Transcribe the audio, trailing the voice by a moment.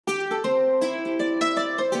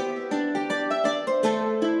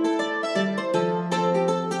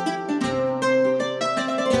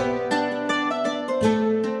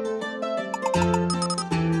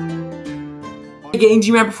Gang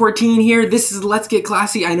G Mapper 14 here. This is Let's Get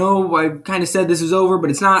Classy. I know I kind of said this was over,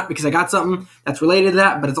 but it's not, because I got something that's related to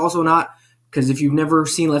that, but it's also not, because if you've never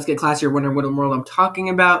seen Let's Get Classy or wondering what in the world I'm talking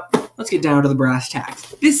about, let's get down to the brass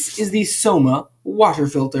tacks. This is the Soma water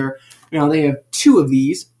filter. Now, they have two of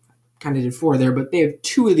these. Kind of did four there, but they have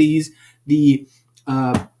two of these. The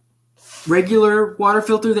regular water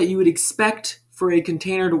filter that you would expect for a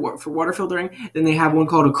container for water filtering. Then they have one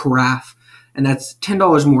called a carafe, and that's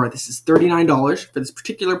 $10 more. This is $39 for this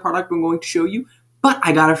particular product I'm going to show you, but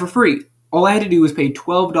I got it for free. All I had to do was pay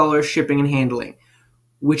 $12 shipping and handling,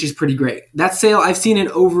 which is pretty great. That sale, I've seen it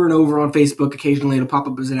over and over on Facebook. Occasionally it'll pop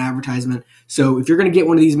up as an advertisement. So if you're going to get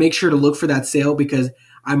one of these, make sure to look for that sale, because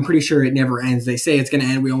I'm pretty sure it never ends. They say it's going to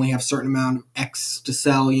end. We only have a certain amount of X to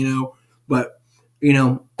sell, but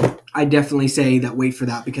I definitely say that wait for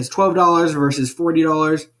that, because $12 versus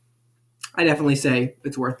 $40, I definitely say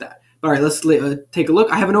it's worth that. All right, let's take a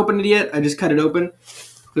look. I haven't opened it yet. I just cut it open.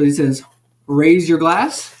 So it says, raise your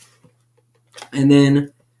glass. And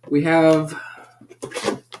then we have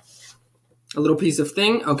a little piece of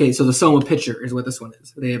thing. Okay, so the Soma pitcher is what this one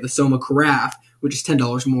is. They have the Soma carafe, which is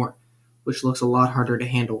 $10 more, which looks a lot harder to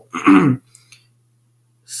handle.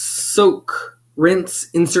 Soak, rinse,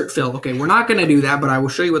 insert, fill. Okay, we're not going to do that, but I will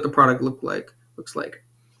show you what the product looks like.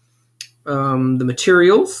 The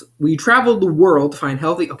materials. We traveled the world to find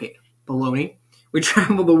healthy... Okay, baloney. We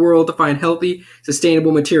traveled the world to find healthy,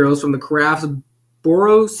 sustainable materials, from the carafe's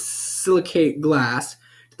borosilicate glass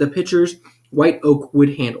to the pitcher's white oak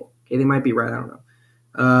wood handle. Okay, they might be right. I don't know.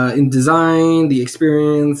 In design, the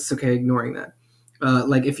experience... Okay, ignoring that.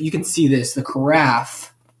 Like, if you can see this, the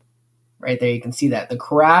carafe, right there, you can see that. The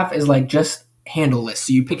carafe is like just handleless.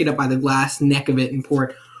 So you pick it up by the glass neck of it and pour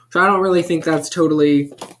it. So I don't really think that's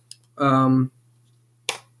totally...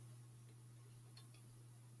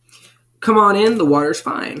 come on in, the water's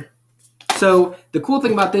fine. So the cool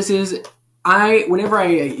thing about this is, whenever I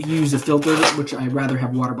use a filter, which I'd rather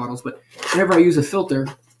have water bottles, but whenever I use a filter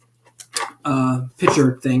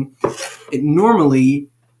pitcher thing, it normally...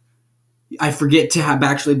 I forget to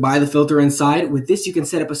actually buy the filter inside. With this, you can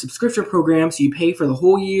set up a subscription program, so you pay for the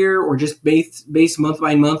whole year or just base month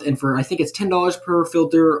by month. And for, I think it's $10 per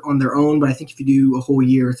filter on their own, but I think if you do a whole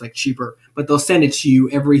year, it's like cheaper. But they'll send it to you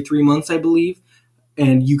every 3 months, I believe,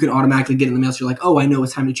 and you can automatically get it in the mail. So you're like, oh, I know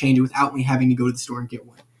it's time to change it without me having to go to the store and get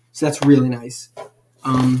one. So that's really nice.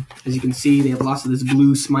 As you can see, they have lots of this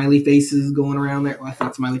blue smiley faces going around there. Well, I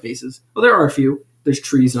thought smiley faces. Well, there are a few. There's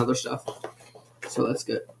trees and other stuff. So that's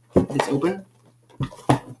good. It's open.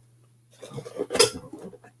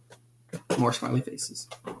 More smiley faces.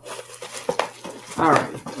 All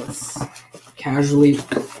right, let's casually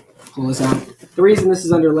pull this out. The reason this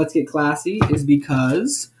is under Let's Get Classy is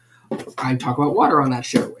because I talk about water on that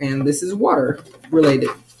show, and this is water related.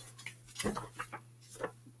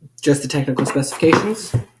 Just the technical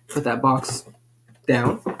specifications. Put that box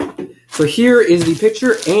down. So here is the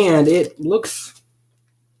picture, and it looks...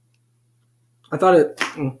 I thought it...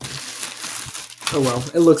 Oh, well.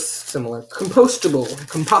 It looks similar. Compostable.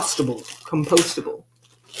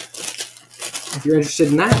 If you're interested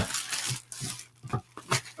in that.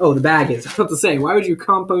 Oh, the bag is. I was about to say, why would you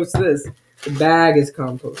compost this? The bag is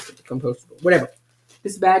compostable. Whatever.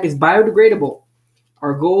 This bag is biodegradable.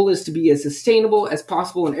 Our goal is to be as sustainable as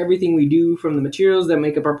possible in everything we do, from the materials that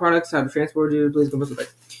make up our products, how to transport it, please compost the bag.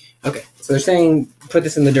 Okay, so they're saying put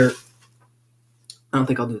this in the dirt. I don't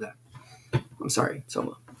think I'll do that. I'm sorry,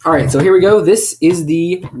 Soma. All right, so here we go. This is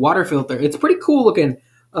the water filter. It's pretty cool looking.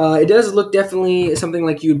 It does look definitely something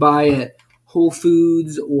like you'd buy at Whole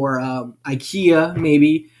Foods or IKEA,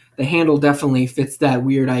 maybe. The handle definitely fits that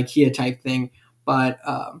weird IKEA type thing. But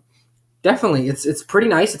definitely, it's pretty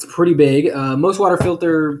nice. It's pretty big. Most water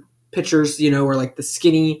filter pitchers, are like the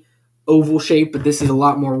skinny oval shape, but this is a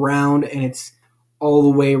lot more round, and it's all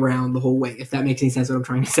the way around the whole way, if that makes any sense what I'm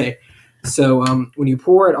trying to say. So when you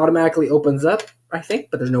pour, it automatically opens up, I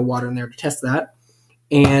think, but there's no water in there to test that.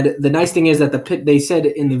 And the nice thing is that they said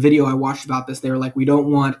in the video I watched about this, they were like, we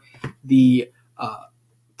don't want the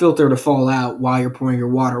filter to fall out while you're pouring your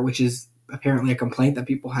water, which is apparently a complaint that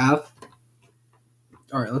people have.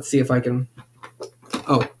 All right, let's see if I can...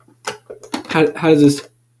 Oh, how does this...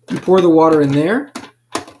 You pour the water in there.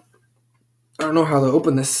 I don't know how to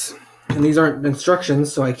open this. And these aren't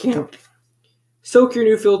instructions, so I can't... Soak your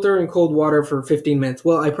new filter in cold water for 15 minutes.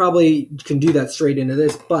 Well, I probably can do that straight into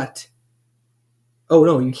this, but... Oh,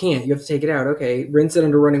 no, you can't. You have to take it out. Okay. Rinse it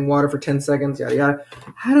under running water for 10 seconds. Yada, yada.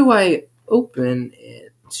 How do I open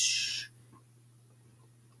it?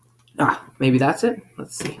 Maybe that's it.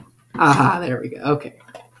 Let's see. Aha, there we go. Okay.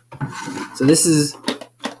 So this is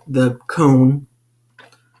the cone.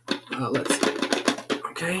 Let's see.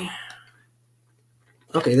 Okay.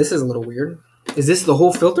 Okay, this is a little weird. Is this the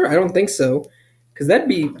whole filter? I don't think so. Because that'd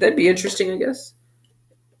be interesting, I guess.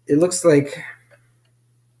 It looks like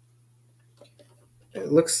I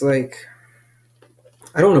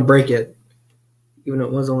don't want to break it, even though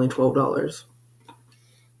it was only $12.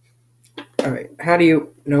 All right, how do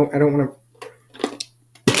you? No, I don't want to.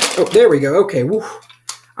 Oh, there we go. Okay, woo.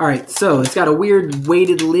 All right, so it's got a weird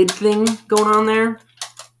weighted lid thing going on there,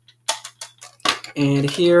 and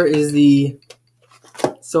here is the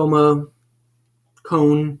Soma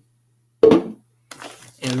cone,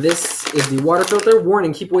 and this is the water filter.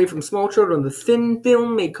 Warning: keep away from small children. The thin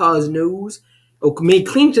film may may cling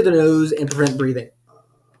to the nose and prevent breathing.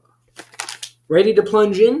 Ready to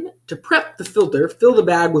plunge in? To prep the filter, fill the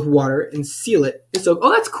bag with water and seal it. Oh,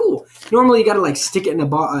 that's cool. Normally you gotta like stick it in a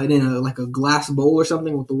glass bowl or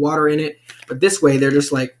something with the water in it. But this way they're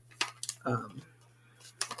just like,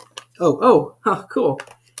 cool.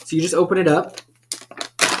 So you just open it up,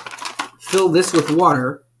 fill this with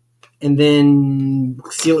water, and then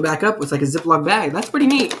seal it back up. It's like a Ziploc bag. That's pretty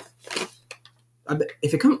neat. I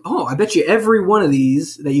bet you every one of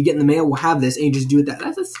these that you get in the mail will have this, and you just do it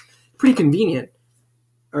That's pretty convenient.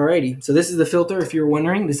 Alrighty, so this is the filter, if you're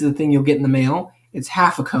wondering. This is the thing you'll get in the mail. It's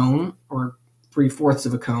half a cone, or 3/4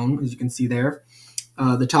 of a cone, as you can see there.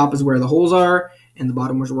 The top is where the holes are, and the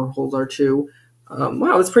bottom is where the holes are too.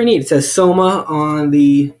 Wow, that's pretty neat. It says Soma on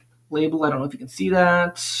the label. I don't know if you can see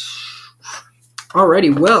that.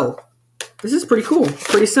 Alrighty, well, this is pretty cool.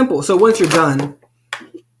 Pretty simple. So once you're done,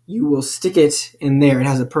 you will stick it in there. It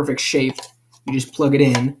has a perfect shape. You just plug it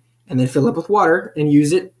in, and then fill it up with water, and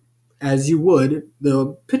use it as you would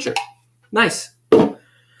the pitcher. Nice.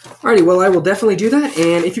 Alrighty, well, I will definitely do that.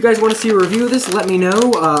 And if you guys want to see a review of this, let me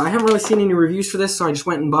know. I haven't really seen any reviews for this, so I just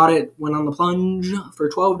went and bought it. Went on the plunge for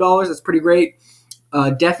 $12. That's pretty great.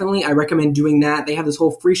 Definitely, I recommend doing that. They have this whole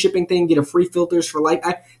free shipping thing. Get a free filters for life.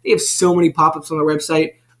 They have so many pop-ups on their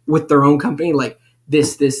website with their own company, like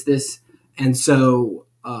this. And so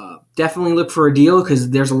definitely look for a deal,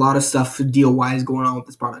 because there's a lot of stuff deal-wise going on with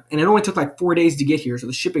this product. And it only took like 4 days to get here, so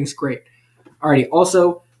the shipping's great. Alrighty,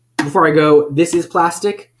 also, before I go, this is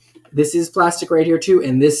plastic. This is plastic right here too,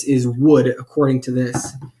 and this is wood, according to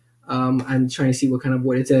this. I'm trying to see what kind of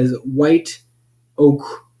wood. It says white oak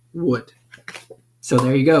wood. So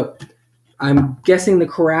there you go. I'm guessing the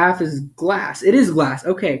carafe is glass. It is glass.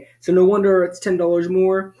 Okay, so no wonder it's $10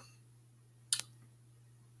 more.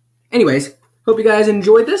 Anyways, hope you guys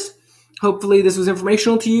enjoyed this. Hopefully this was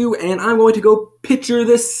informational to you, and I'm going to go picture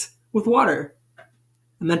this with water.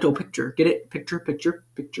 A mental picture. Get it? Picture.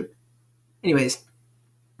 Anyways,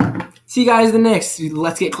 see you guys in the next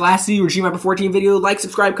Let's Get Classy Regime Mapper 14 video. Like,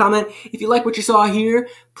 subscribe, comment. If you like what you saw here,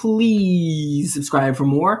 please subscribe for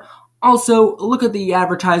more. Also, look at the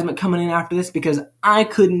advertisement coming in after this, because I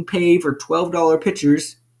couldn't pay for $12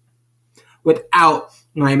 pictures without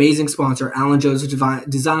my amazing sponsor, Alan Joseph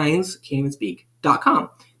Designs, can't even speak.com.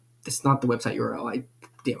 That's not the website URL.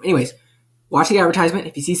 Anyways, watch the advertisement.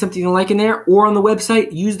 If you see something you like in there or on the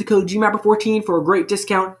website, use the code GMapper14 for a great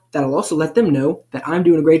discount. That'll also let them know that I'm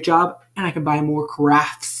doing a great job and I can buy more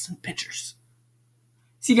crafts and pictures.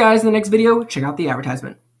 See you guys in the next video. Check out the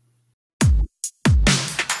advertisement.